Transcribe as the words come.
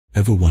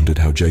Ever wondered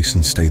how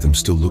Jason Statham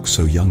still looks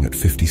so young at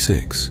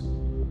 56?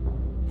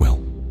 Well,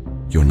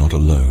 you're not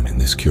alone in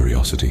this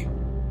curiosity.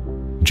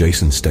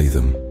 Jason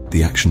Statham,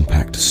 the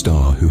action-packed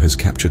star who has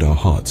captured our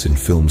hearts in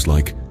films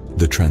like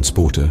The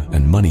Transporter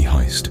and Money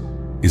Heist,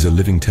 is a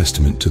living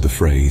testament to the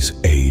phrase,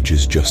 "Age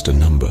is just a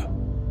number."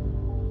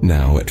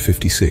 Now, at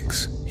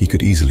 56, he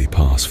could easily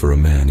pass for a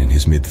man in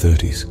his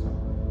mid-30s.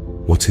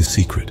 What's his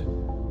secret?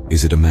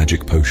 Is it a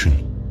magic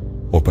potion?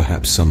 Or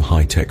perhaps some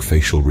high-tech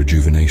facial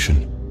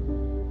rejuvenation?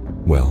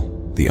 Well,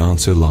 the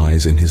answer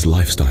lies in his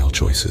lifestyle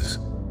choices,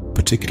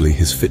 particularly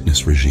his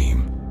fitness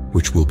regime,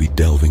 which we'll be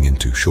delving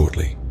into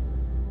shortly.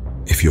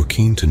 If you're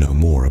keen to know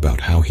more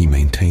about how he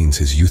maintains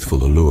his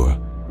youthful allure,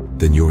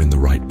 then you're in the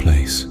right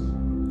place.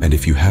 And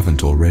if you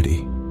haven't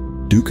already,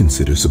 do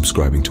consider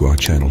subscribing to our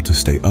channel to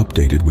stay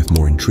updated with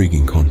more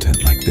intriguing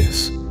content like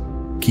this.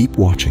 Keep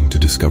watching to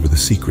discover the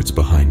secrets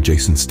behind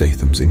Jason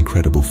Statham's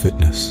incredible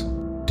fitness.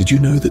 Did you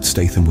know that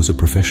Statham was a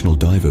professional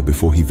diver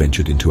before he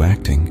ventured into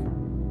acting?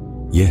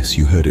 Yes,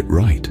 you heard it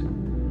right.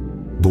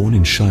 Born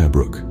in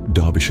Shirebrook,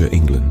 Derbyshire,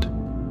 England,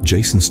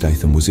 Jason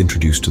Statham was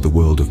introduced to the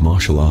world of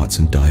martial arts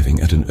and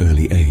diving at an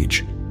early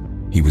age.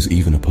 He was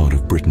even a part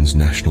of Britain's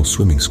national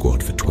swimming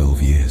squad for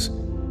 12 years.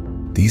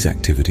 These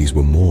activities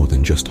were more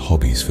than just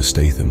hobbies for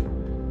Statham.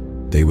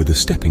 They were the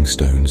stepping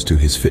stones to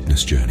his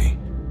fitness journey.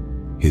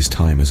 His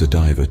time as a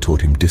diver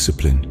taught him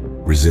discipline,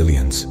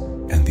 resilience,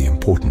 and the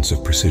importance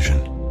of precision.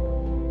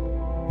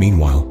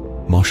 Meanwhile,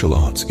 martial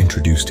arts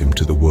introduced him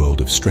to the world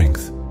of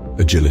strength,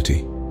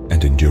 agility,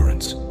 and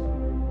endurance.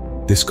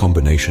 This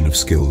combination of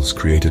skills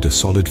created a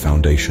solid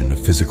foundation of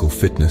physical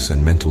fitness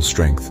and mental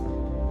strength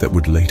that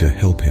would later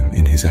help him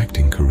in his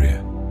acting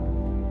career.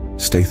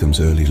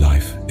 Statham's early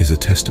life is a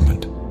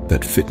testament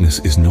that fitness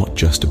is not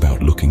just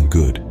about looking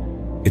good,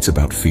 it's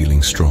about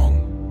feeling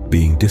strong,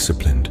 being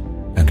disciplined,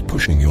 and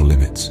pushing your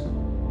limits.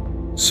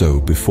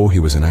 So, before he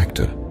was an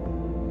actor,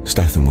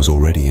 Statham was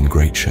already in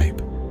great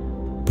shape.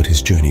 But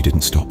his journey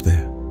didn't stop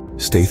there.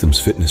 Statham's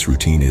fitness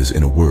routine is,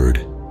 in a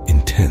word,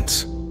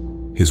 intense.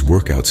 His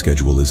workout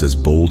schedule is as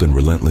bold and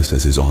relentless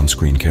as his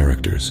on-screen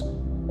characters.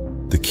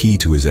 The key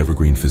to his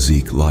evergreen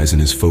physique lies in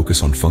his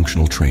focus on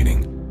functional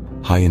training,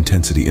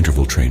 high-intensity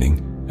interval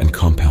training, and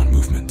compound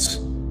movements.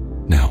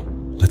 Now,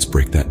 let's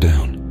break that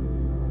down.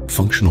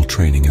 Functional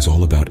training is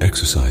all about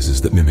exercises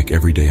that mimic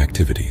everyday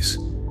activities.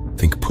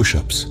 Think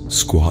push-ups,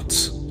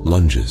 squats,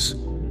 lunges,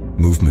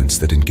 movements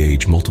that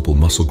engage multiple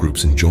muscle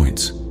groups and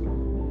joints.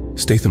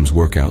 Statham's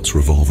workouts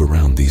revolve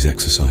around these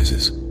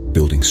exercises,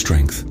 building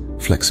strength,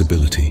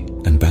 flexibility,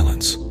 and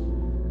balance.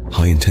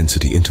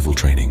 High-intensity interval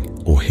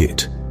training, or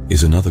HIIT,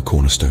 is another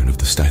cornerstone of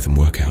the Statham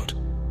Workout.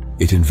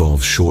 It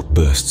involves short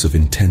bursts of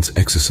intense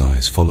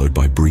exercise followed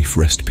by brief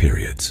rest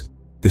periods.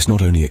 This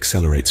not only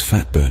accelerates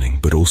fat burning,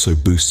 but also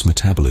boosts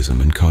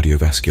metabolism and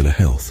cardiovascular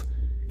health.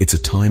 It's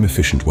a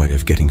time-efficient way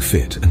of getting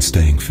fit and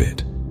staying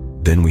fit.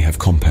 Then we have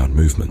compound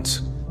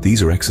movements.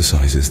 These are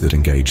exercises that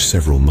engage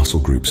several muscle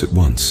groups at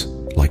once,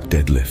 like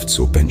deadlifts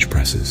or bench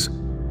presses.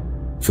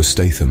 For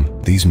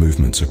Statham, these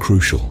movements are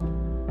crucial.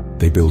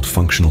 They build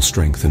functional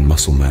strength and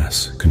muscle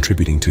mass,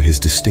 contributing to his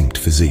distinct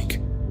physique.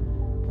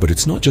 But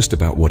it's not just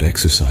about what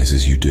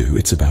exercises you do,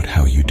 it's about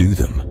how you do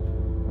them.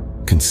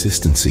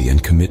 Consistency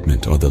and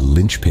commitment are the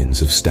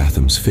linchpins of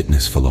Statham's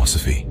fitness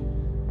philosophy.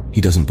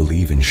 He doesn't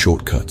believe in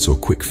shortcuts or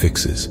quick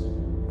fixes.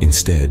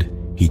 Instead,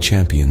 he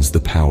champions the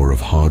power of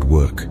hard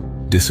work,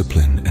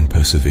 discipline, and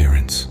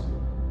perseverance.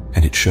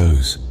 And it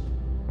shows.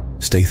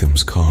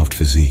 Statham's carved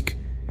physique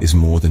is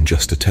more than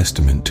just a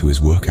testament to his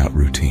workout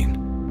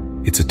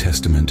routine. It's a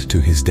testament to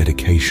his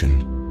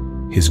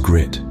dedication, his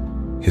grit,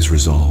 his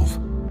resolve.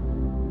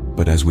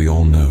 But as we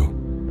all know,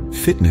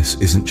 fitness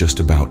isn't just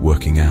about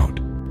working out.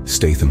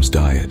 Statham's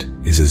diet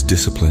is as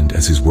disciplined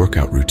as his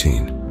workout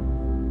routine.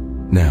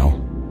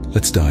 Now,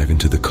 let's dive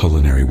into the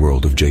culinary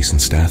world of Jason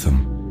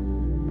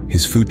Statham.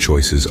 His food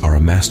choices are a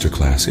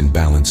masterclass in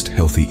balanced,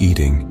 healthy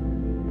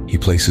eating. He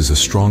places a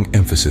strong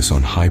emphasis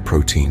on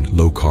high-protein,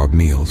 low-carb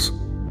meals,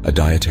 a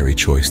dietary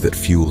choice that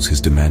fuels his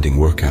demanding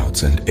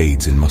workouts and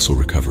aids in muscle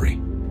recovery.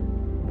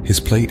 His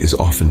plate is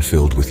often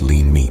filled with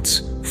lean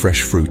meats,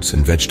 fresh fruits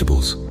and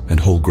vegetables, and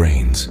whole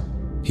grains.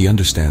 He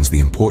understands the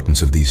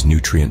importance of these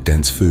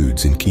nutrient-dense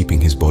foods in keeping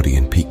his body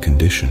in peak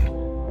condition.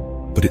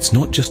 But it's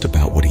not just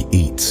about what he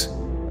eats,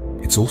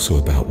 it's also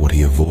about what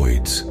he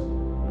avoids.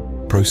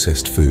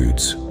 Processed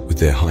foods, with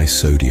their high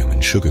sodium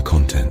and sugar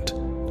content,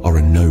 are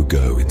a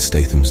no-go in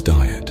Statham's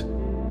diet.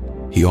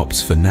 He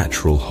opts for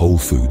natural whole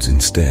foods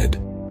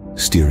instead,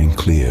 steering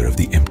clear of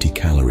the empty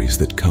calories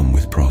that come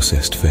with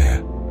processed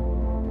fare.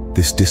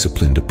 This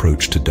disciplined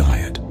approach to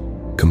diet,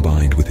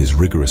 combined with his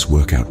rigorous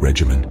workout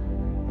regimen,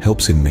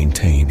 helps him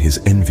maintain his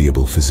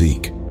enviable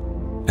physique.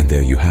 And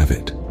there you have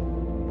it.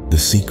 The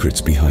secrets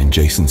behind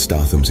Jason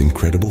Statham's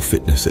incredible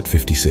fitness at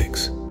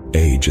 56.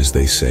 Age, as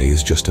they say,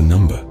 is just a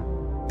number.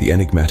 The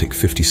enigmatic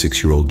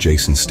 56-year-old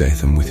Jason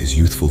Statham, with his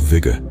youthful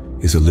vigor,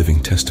 is a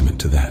living testament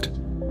to that.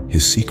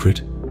 His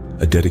secret?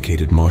 A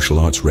dedicated martial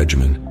arts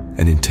regimen,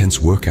 an intense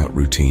workout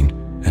routine,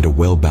 and a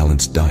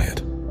well-balanced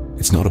diet.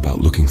 It's not about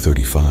looking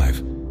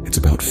 35.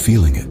 about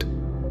feeling it.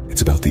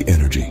 It's about the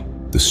energy,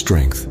 the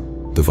strength,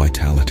 the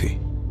vitality.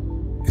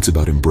 It's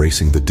about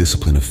embracing the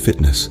discipline of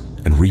fitness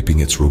and reaping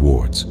its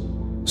rewards.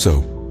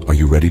 So, are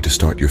you ready to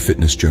start your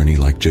fitness journey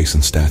like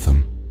Jason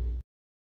Statham?